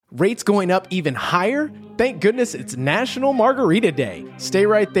Rates going up even higher? Thank goodness it's National Margarita Day. Stay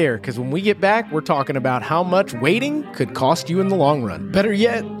right there, because when we get back, we're talking about how much waiting could cost you in the long run. Better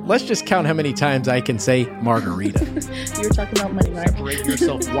yet, let's just count how many times I can say margarita. You were talking about money, right? Separate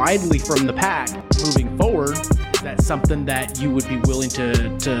yourself widely from the pack. Moving forward, that's something that you would be willing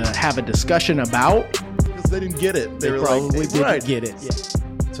to have a discussion about. Because they didn't get it. They were probably like, didn't get it. Yeah.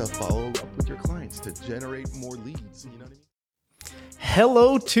 To follow up with your clients, to generate more leads. You know what I mean?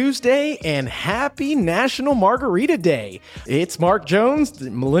 Hello Tuesday and happy National Margarita Day. It's Mark Jones, the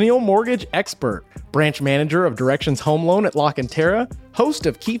Millennial Mortgage Expert, branch manager of Directions Home Loan at Lock and Terra, host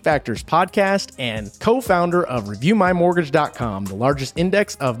of Key Factors podcast, and co-founder of ReviewMyMortgage.com, the largest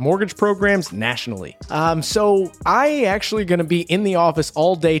index of mortgage programs nationally. So I actually going to be in the office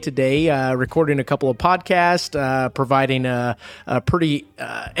all day today, recording a couple of podcasts, providing a pretty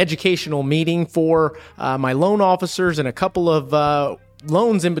educational meeting for my loan officers and a couple of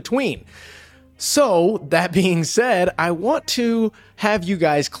loans in between. So, that being said, I want to have you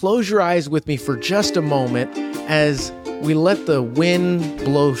guys close your eyes with me for just a moment as we let the wind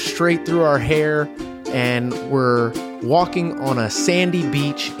blow straight through our hair and we're walking on a sandy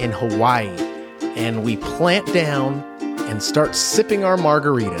beach in Hawaii and we plant down and start sipping our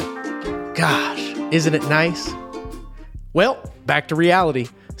margarita. Gosh, isn't it nice? Well, back to reality.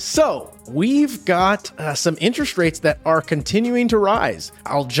 So, we've got some interest rates that are continuing to rise.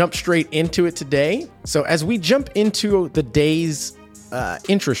 I'll jump straight into it today. So, as we jump into the day's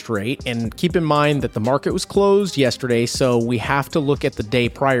interest rate, and keep in mind that the market was closed yesterday, so we have to look at the day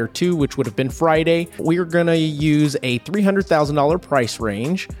prior to, which would have been Friday. We're going to use a $300,000 price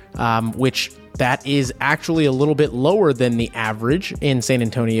range, which that is actually a little bit lower than the average in San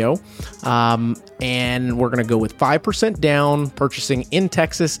Antonio. And we're going to go with 5% down, purchasing in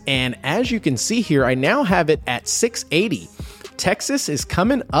Texas. And as you can see here, I now have it at 680. Texas is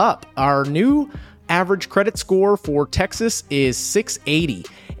coming up. Our new average credit score for Texas is 680.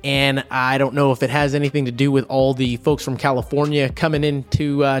 And I don't know if it has anything to do with all the folks from California coming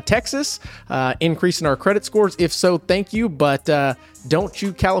into Texas, increasing our credit scores. If so, thank you. But don't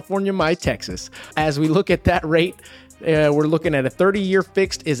you California my Texas. As we look at that rate, we're looking at a 30-year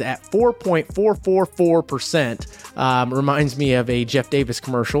fixed is at 4.444%. Reminds me of a Jeff Davis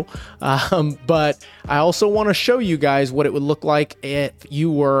commercial. But I also want to show you guys what it would look like if you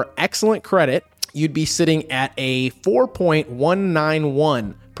were excellent credit. You'd be sitting at a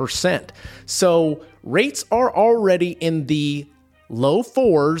 4.191%. So rates are already in the low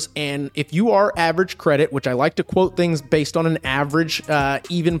fours. And if you are average credit, which I like to quote things based on an average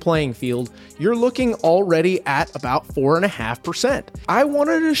even playing field, you're looking already at about 4.5%. I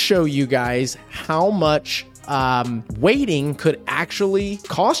wanted to show you guys how much waiting could actually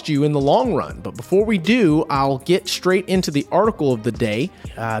cost you in the long run. But before we do, I'll get straight into the article of the day.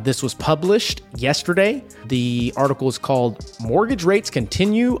 This was published yesterday. The article is called Mortgage Rates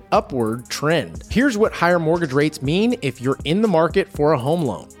Continue Upward Trend. Here's what higher mortgage rates mean if you're in the market for a home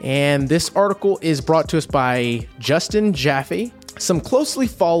loan. And this article is brought to us by Justin Jaffe. Some closely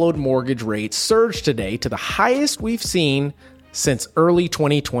followed mortgage rates surged today to the highest we've seen since early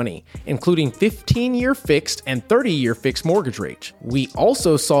 2020, including 15-year fixed and 30-year fixed mortgage rates. We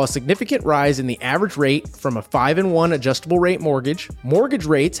also saw a significant rise in the average rate from a 5-1 adjustable rate mortgage. Mortgage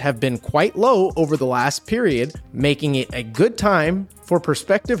rates have been quite low over the last period, making it a good time for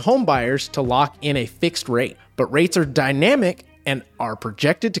prospective homebuyers to lock in a fixed rate. But rates are dynamic and are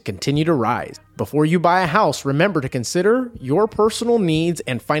projected to continue to rise. Before you buy a house, remember to consider your personal needs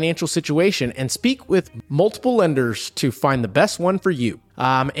and financial situation and speak with multiple lenders to find the best one for you.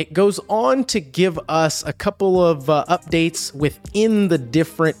 It goes on to give us a couple of updates within the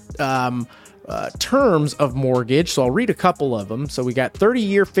different terms of mortgage. So I'll read a couple of them. So we got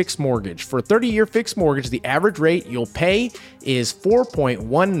 30-year fixed mortgage. For a 30-year fixed mortgage, the average rate you'll pay is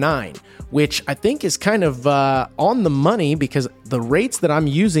 4.19, which I think is kind of on the money because the rates that I'm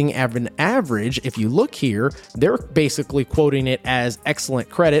using as an average, if you look here, they're basically quoting it as excellent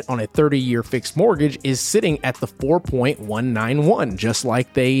credit on a 30-year fixed mortgage is sitting at the 4.191, just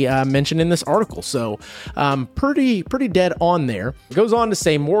like they mentioned in this article. So pretty dead on there. It goes on to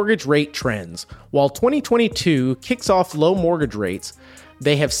say mortgage rate trends. While 2022 kicks off low mortgage rates,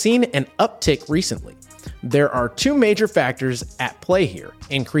 they have seen an uptick recently. There are two major factors at play here: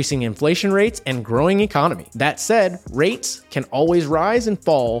 increasing inflation rates and growing economy. That said, rates can always rise and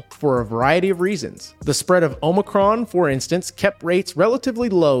fall for a variety of reasons. The spread of Omicron, for instance, kept rates relatively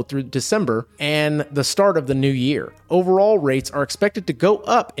low through December and the start of the new year. Overall, rates are expected to go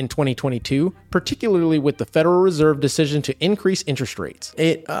up in 2022 particularly with the Federal Reserve decision to increase interest rates.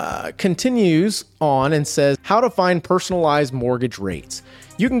 It continues on and says how to find personalized mortgage rates.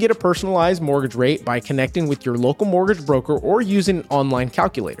 You can get a personalized mortgage rate by connecting with your local mortgage broker or using an online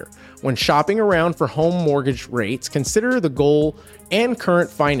calculator. When shopping around for home mortgage rates, consider the goal and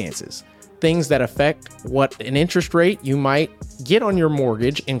current finances. Things that affect what an interest rate you might get on your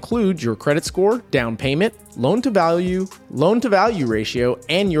mortgage include your credit score, down payment, loan to value ratio,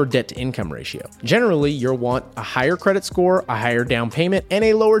 and your debt to income ratio. Generally, you'll want a higher credit score, a higher down payment, and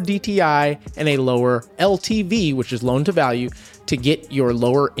a lower DTI and a lower LTV, which is loan to value, to get your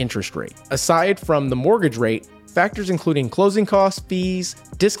lower interest rate. Aside from the mortgage rate, factors including closing costs, fees,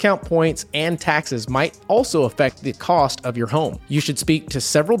 discount points, and taxes might also affect the cost of your home. You should speak to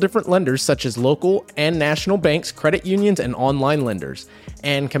several different lenders such as local and national banks, credit unions, and online lenders,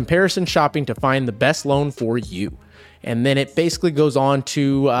 and comparison shopping to find the best loan for you. And then it basically goes on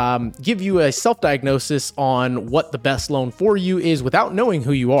to give you a self-diagnosis on what the best loan for you is without knowing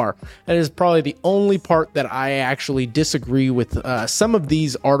who you are. That is probably the only part that I actually disagree with some of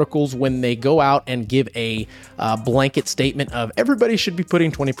these articles when they go out and give a blanket statement of everybody should be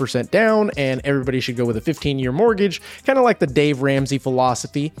putting 20% down and everybody should go with a 15-year mortgage, kind of like the Dave Ramsey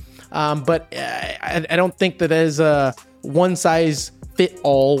philosophy. But I don't think that is a one-size fit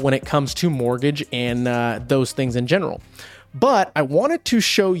all when it comes to mortgage and those things in general. But I wanted to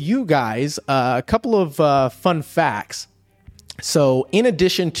show you guys a couple of fun facts. So in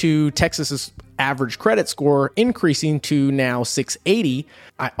addition to Texas's average credit score increasing to now 680,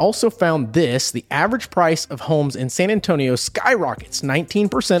 I also found this: the average price of homes in San Antonio skyrockets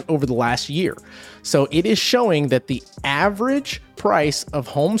 19% over the last year. So it is showing that the average price of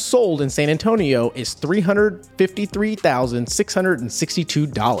homes sold in San Antonio is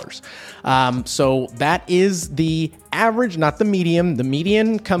 $353,662. So that is the average, not the median. The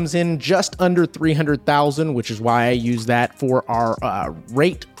median comes in just under 300,000, which is why I use that for our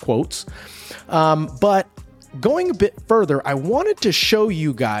rate quotes. But going a bit further, I wanted to show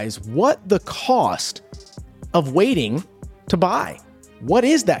you guys what the cost of waiting to buy. What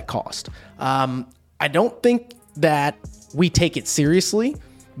is that cost? I don't think that we take it seriously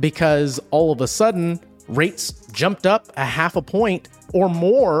because all of a sudden rates jumped up a half a point or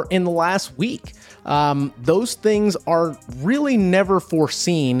more in the last week. Those things are really never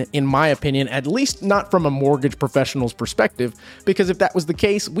foreseen, in my opinion, at least not from a mortgage professional's perspective, because if that was the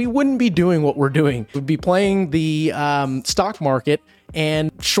case, we wouldn't be doing what we're doing. We'd be playing the stock market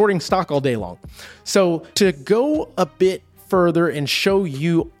and shorting stock all day long. So to go a bit further and show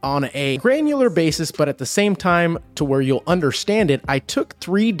you on a granular basis, but at the same time to where you'll understand it, I took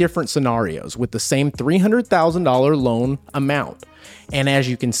 3 different scenarios with the same $300,000 loan amount. And as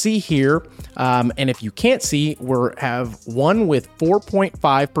you can see here, and if you can't see, we have one with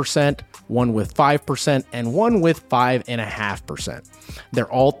 4.5%, one with 5%, and one with 5.5%.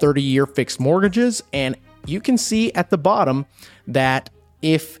 They're all 30-year fixed mortgages, and you can see at the bottom that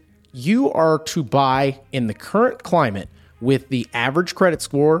if you are to buy in the current climate with the average credit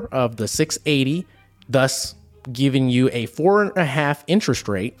score of the 680, thus giving you a 4.5 interest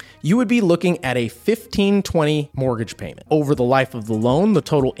rate, you would be looking at a $1,520 mortgage payment. Over the life of the loan, the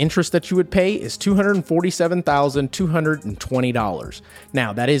total interest that you would pay is $247,220.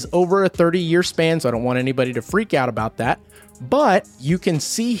 Now, that is over a 30-year span, so I don't want anybody to freak out about that. But you can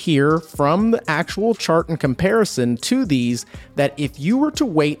see here from the actual chart in comparison to these that if you were to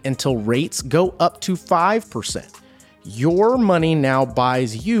wait until rates go up to 5%, your money now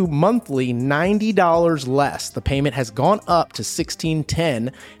buys you monthly $90 less. The payment has gone up to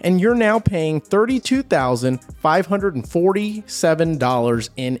 $1,610, and you're now paying $32,547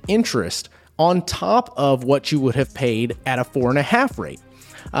 in interest on top of what you would have paid at a 4.5 rate.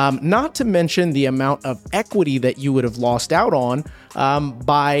 Not to mention the amount of equity that you would have lost out on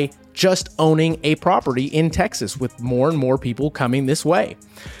by just owning a property in Texas, with more and more people coming this way.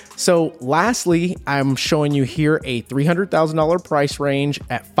 So lastly, I'm showing you here a $300,000 price range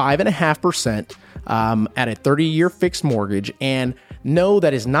at 5.5% at a 30-year fixed mortgage. And no,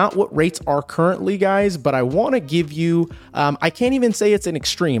 that is not what rates are currently, guys, but I want to give you, I can't even say it's an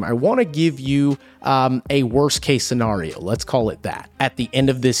extreme. I want to give you a worst case scenario. Let's call it that. At the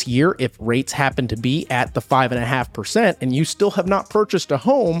end of this year, if rates happen to be at the 5.5% and you still have not purchased a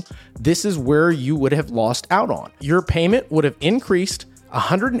home, this is where you would have lost out on. Your payment would have increased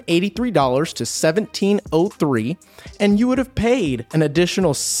 $183 to $1,703, and you would have paid an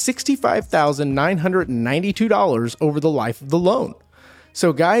additional $65,992 over the life of the loan.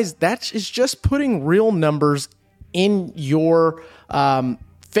 So guys, that is just putting real numbers in your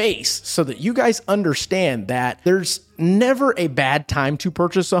face so that you guys understand that there's never a bad time to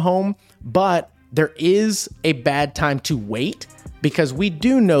purchase a home, but there is a bad time to wait, because we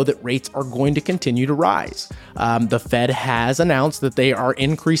do know that rates are going to continue to rise. The Fed has announced that they are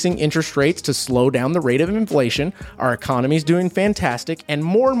increasing interest rates to slow down the rate of inflation. Our economy is doing fantastic, and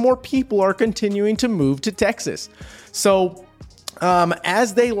more people are continuing to move to Texas. So,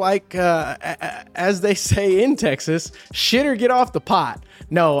 as they say in Texas, shit or get off the pot.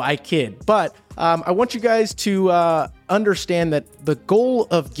 No, I kid. But I want you guys to understand that the goal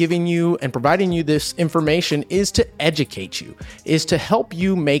of giving you and providing you this information is to educate you, is to help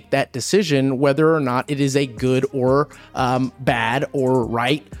you make that decision whether or not it is a good or bad or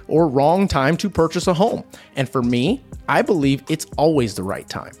right or wrong time to purchase a home. And for me, I believe it's always the right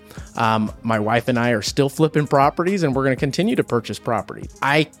time. My wife and I are still flipping properties, and we're going to continue to purchase property.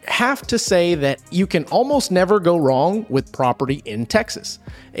 I have to say that you can almost never go wrong with property in Texas.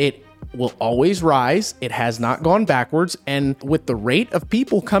 It will always rise. It has not gone backwards. And with the rate of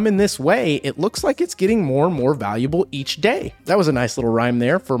people coming this way, it looks like it's getting more and more valuable each day. That was a nice little rhyme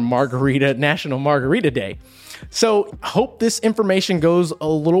there for National Margarita Day. So hope this information goes a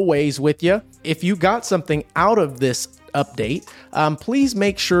little ways with you. If you got something out of this update, please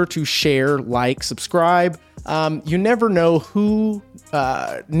make sure to share, like, subscribe. You never know who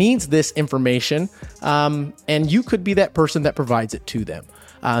needs this information, and you could be that person that provides it to them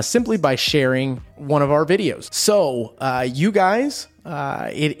simply by sharing one of our videos. So you guys,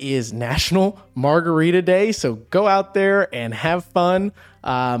 it is National Margarita Day, so go out there and have fun,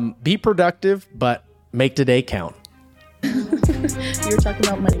 be productive, but make today count. You were talking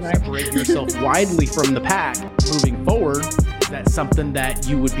about money market. Separate yourself widely from the pack moving forward. Is that something that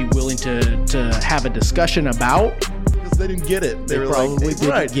you would be willing to have a discussion about? Because they didn't get it. They were probably like, didn't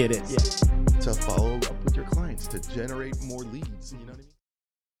right. get it. Yeah. To follow up with your clients to generate more leads. You know what I mean?